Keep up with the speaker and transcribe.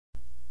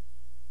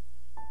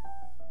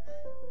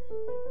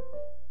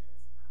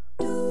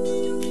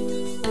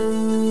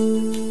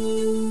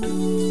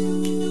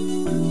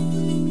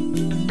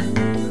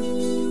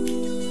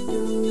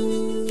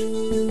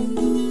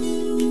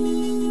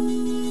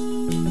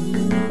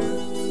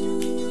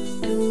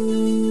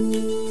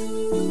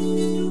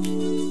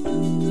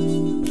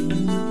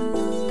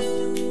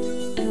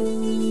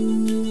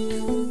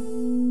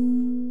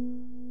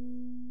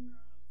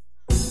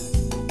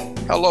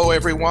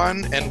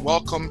everyone, and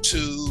welcome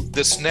to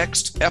this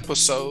next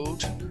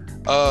episode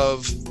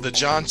of the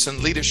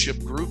Johnson Leadership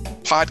Group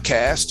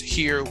podcast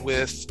here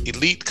with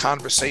Elite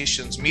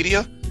Conversations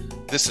Media.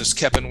 This is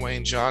Kevin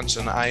Wayne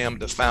Johnson. I am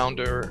the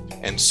founder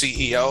and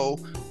CEO,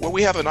 where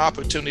we have an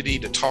opportunity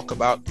to talk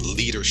about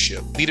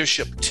leadership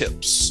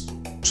tips,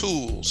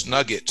 tools,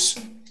 nuggets,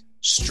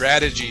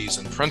 strategies,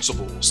 and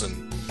principles.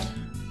 And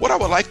what I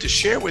would like to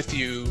share with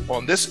you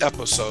on this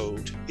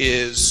episode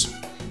is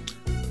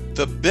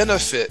the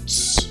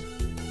benefits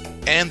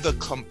and the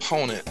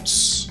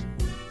components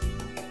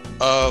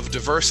of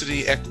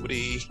diversity,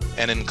 equity,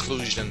 and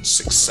inclusion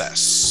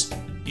success.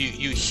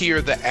 You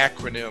hear the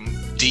acronym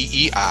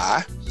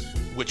DEI,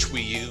 which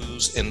we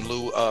use in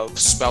lieu of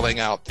spelling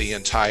out the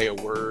entire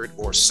word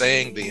or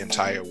saying the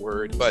entire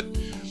word, but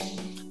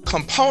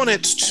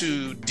components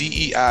to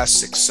DEI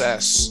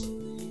success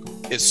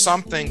is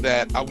something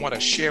that I want to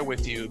share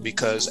with you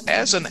because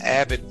as an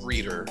avid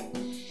reader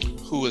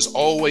who is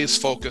always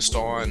focused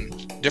on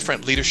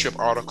different leadership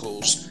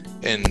articles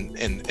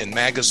in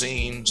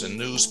magazines and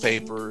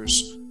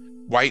newspapers,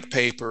 white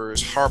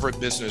papers, Harvard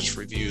Business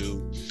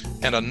Review,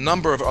 and a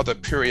number of other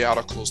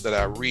periodicals that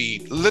I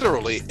read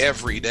literally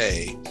every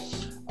day,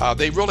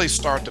 they really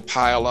start to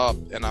pile up,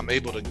 and I'm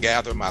able to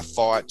gather my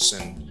thoughts,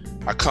 and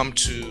I come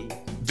to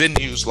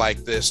venues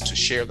like this to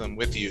share them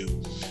with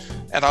you.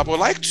 And I would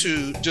like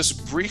to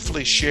just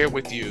briefly share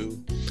with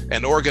you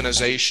an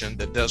organization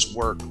that does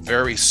work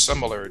very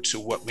similar to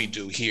what we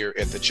do here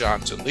at the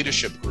Johnson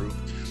Leadership Group.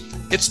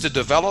 It's the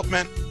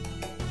Development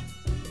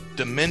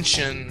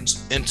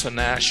Dimensions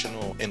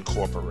International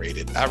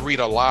Incorporated. I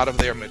read a lot of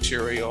their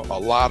material, a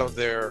lot of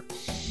their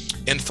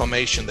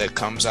information that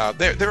comes out.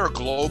 They're a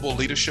global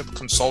leadership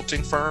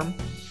consulting firm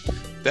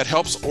that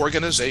helps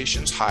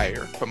organizations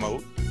hire,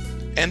 promote,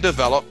 and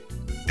develop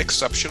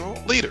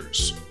exceptional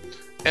leaders.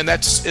 And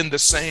that's in the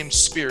same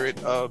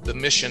spirit of the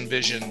mission,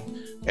 vision,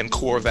 and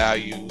core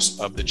values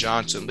of the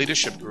Johnson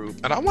Leadership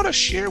Group. And I want to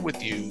share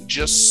with you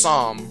just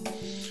some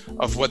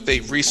of what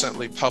they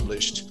recently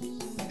published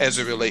as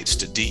it relates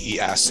to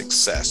DEI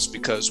success,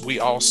 because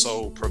we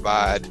also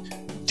provide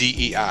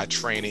DEI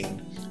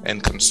training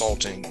and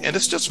consulting. And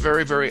it's just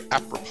very, very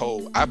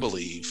apropos, I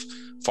believe,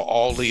 for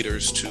all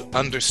leaders to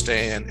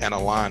understand and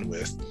align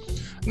with.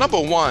 Number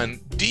one,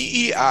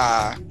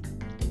 DEI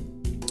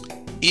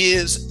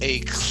is a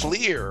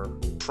clear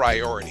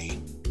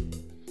priority,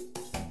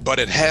 but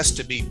it has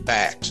to be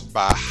backed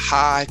by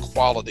high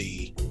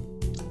quality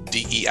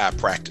DEI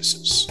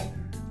practices.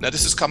 Now,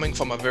 this is coming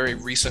from a very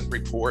recent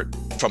report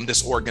from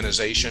this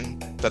organization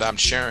that I'm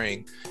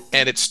sharing,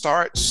 and it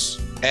starts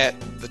at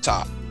the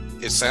top.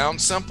 It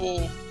sounds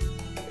simple.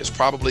 It's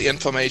probably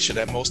information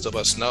that most of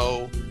us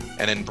know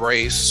and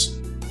embrace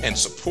and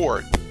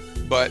support.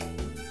 But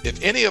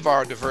if any of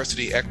our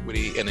diversity,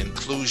 equity, and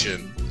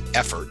inclusion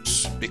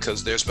efforts,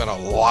 because there's been a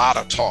lot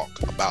of talk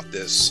about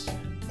this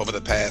over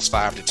the past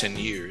 5 to 10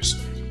 years,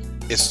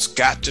 it's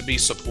got to be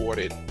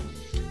supported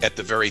at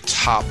the very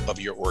top of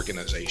your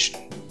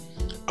organization.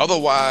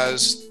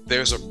 Otherwise,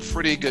 there's a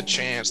pretty good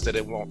chance that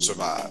it won't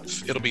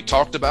survive. It'll be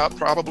talked about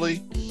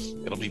probably,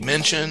 it'll be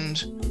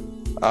mentioned,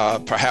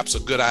 perhaps a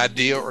good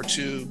idea or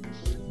two,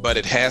 but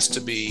it has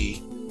to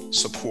be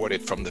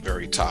supported from the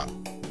very top.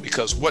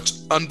 Because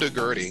what's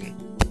undergirding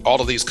all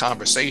of these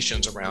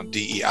conversations around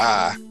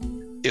DEI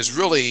is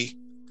really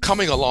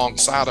coming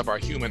alongside of our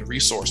human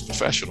resource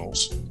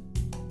professionals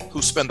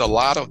who spend a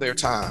lot of their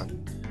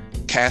time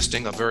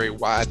casting a very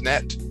wide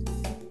net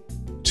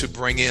to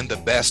bring in the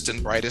best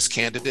and brightest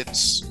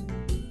candidates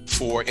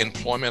for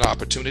employment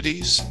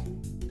opportunities.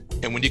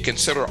 And when you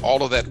consider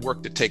all of that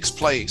work that takes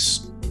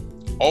place,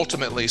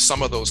 ultimately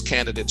some of those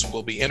candidates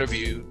will be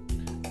interviewed,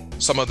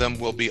 some of them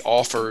will be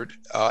offered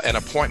an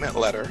appointment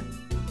letter,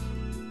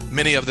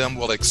 many of them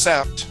will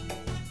accept,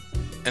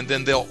 and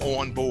then they'll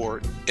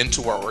onboard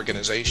into our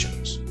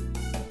organizations.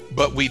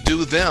 But we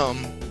do them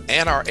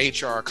and our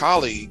HR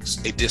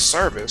colleagues a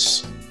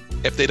disservice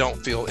if they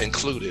don't feel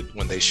included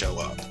when they show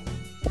up.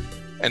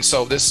 And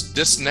so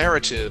this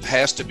narrative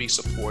has to be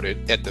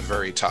supported at the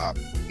very top.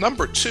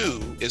 Number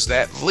two is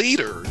that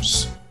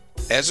leaders,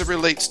 as it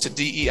relates to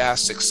DEI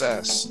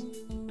success,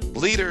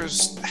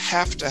 leaders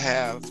have to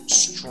have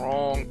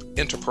strong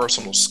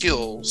interpersonal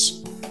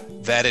skills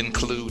that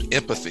include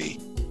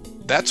empathy.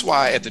 That's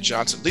why at the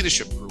Johnson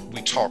Leadership Group,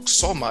 we talk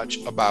so much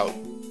about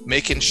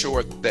making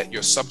sure that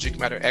your subject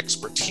matter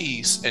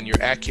expertise and your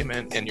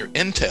acumen and your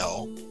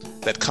intel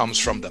that comes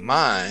from the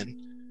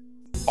mind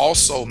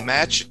also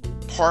match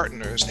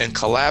partners and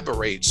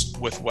collaborates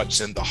with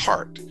what's in the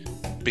heart,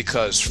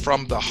 because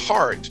from the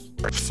heart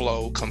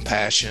flow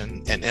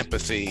compassion and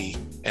empathy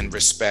and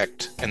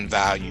respect and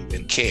value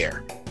and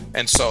care.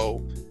 And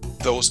so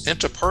those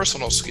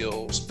interpersonal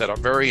skills that are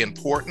very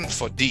important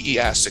for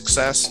DEI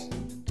success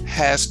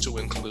has to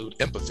include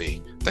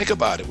empathy. Think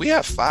about it. We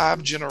have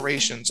 5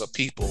 generations of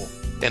people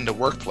in the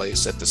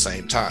workplace at the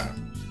same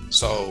time.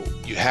 So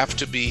you have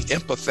to be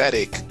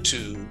empathetic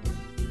to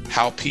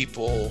how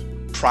people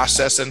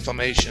process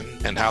information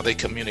and how they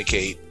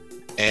communicate,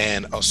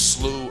 and a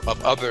slew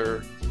of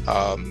other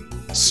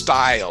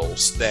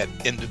styles that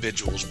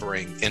individuals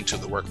bring into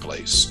the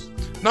workplace.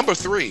 Number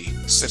 3,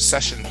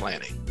 succession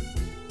planning.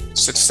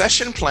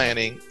 Succession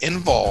planning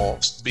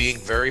involves being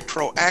very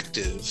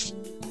proactive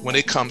when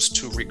it comes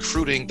to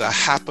recruiting the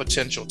high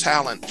potential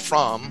talent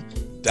from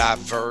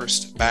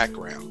diverse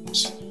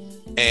backgrounds.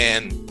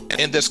 And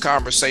in this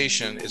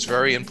conversation, it's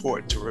very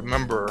important to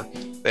remember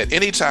that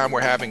anytime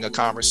we're having a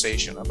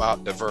conversation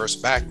about diverse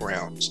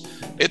backgrounds,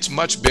 it's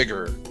much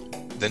bigger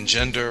than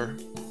gender,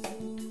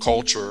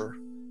 culture,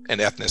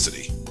 and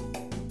ethnicity.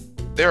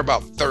 There are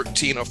about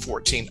 13 or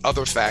 14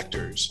 other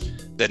factors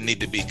that need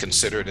to be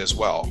considered as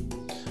well.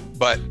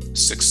 But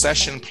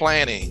succession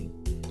planning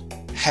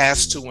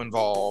has to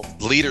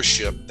involve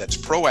leadership that's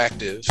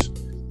proactive,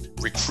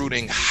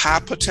 recruiting high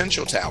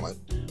potential talent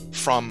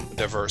from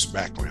diverse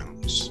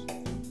backgrounds.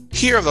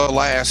 Here are the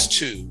last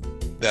 2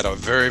 that are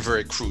very,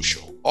 very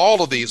crucial.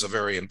 All of these are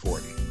very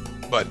important,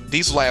 but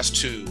these last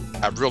 2,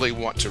 I really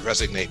want to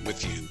resonate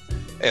with you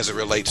as it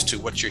relates to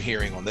what you're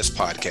hearing on this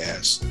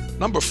podcast.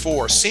 Number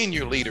 4,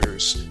 senior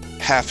leaders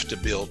have to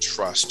build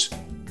trust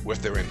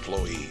with their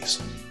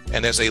employees.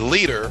 And as a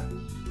leader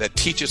that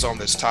teaches on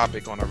this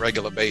topic on a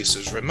regular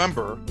basis,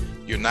 remember,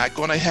 you're not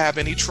going to have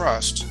any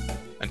trust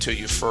until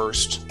you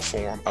first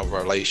form a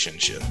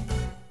relationship.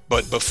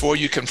 But before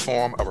you can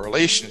form a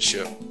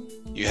relationship,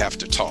 you have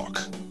to talk,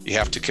 you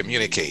have to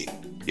communicate,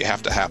 you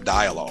have to have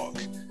dialogue.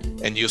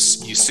 And you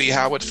see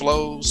how it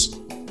flows?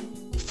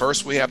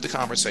 First, we have the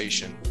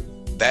conversation.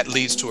 That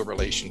leads to a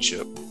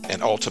relationship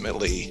and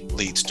ultimately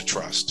leads to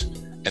trust.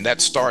 And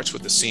that starts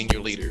with the senior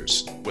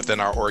leaders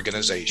within our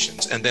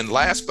organizations. And then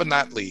last but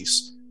not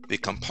least, the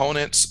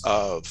components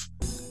of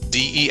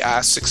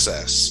DEI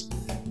success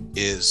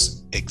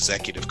is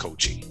executive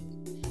coaching.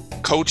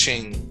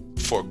 Coaching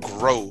for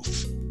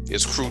growth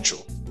is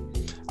crucial.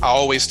 I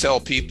always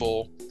tell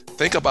people,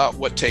 think about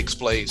what takes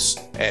place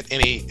at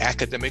any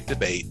academic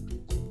debate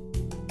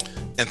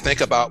and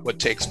think about what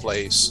takes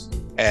place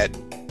at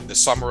the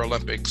Summer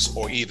Olympics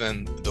or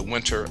even the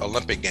Winter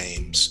Olympic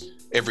Games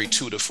every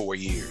 2 to 4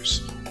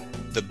 years.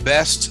 The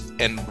best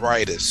and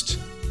brightest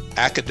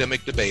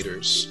academic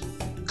debaters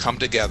come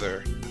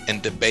together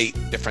and debate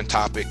different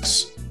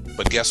topics.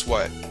 But guess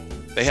what?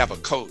 They have a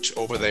coach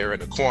over there in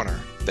the corner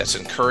that's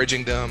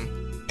encouraging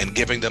them and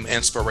giving them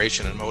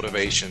inspiration and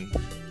motivation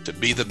to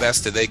be the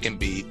best that they can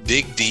be.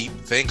 Dig deep,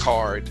 think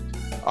hard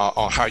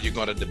on how you're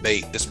going to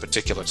debate this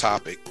particular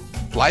topic.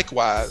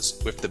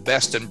 Likewise, with the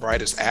best and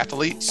brightest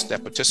athletes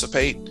that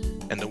participate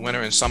in the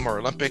Winter and Summer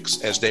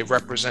Olympics as they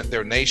represent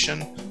their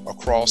nation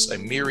across a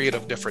myriad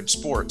of different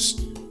sports,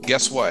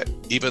 guess what?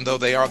 Even though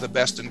they are the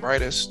best and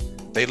brightest,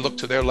 they look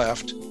to their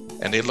left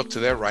and they look to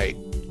their right,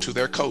 to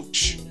their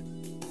coach,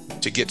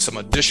 to get some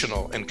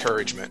additional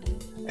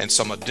encouragement and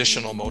some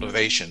additional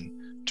motivation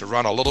to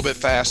run a little bit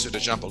faster, to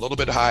jump a little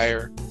bit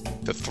higher,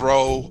 to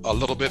throw a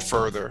little bit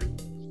further,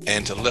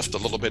 and to lift a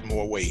little bit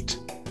more weight,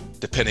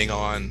 depending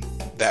on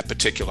that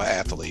particular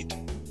athlete.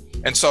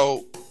 And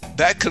so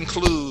that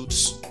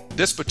concludes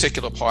this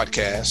particular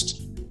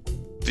podcast,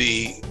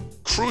 the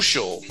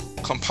crucial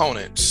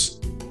components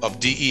of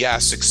DEI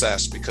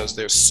success, because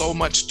there's so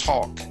much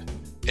talk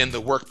in the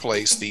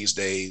workplace these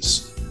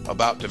days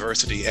about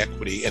diversity,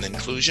 equity, and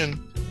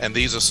inclusion. And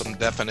these are some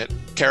definite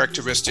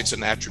characteristics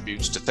and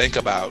attributes to think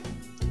about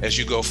as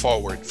you go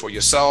forward for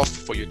yourself,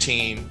 for your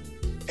team,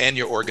 and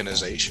your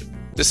organization.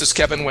 This is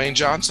Kevin Wayne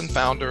Johnson,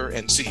 founder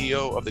and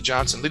CEO of the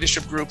Johnson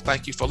Leadership Group.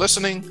 Thank you for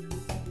listening,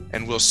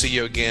 and we'll see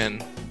you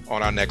again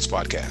on our next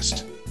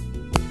podcast.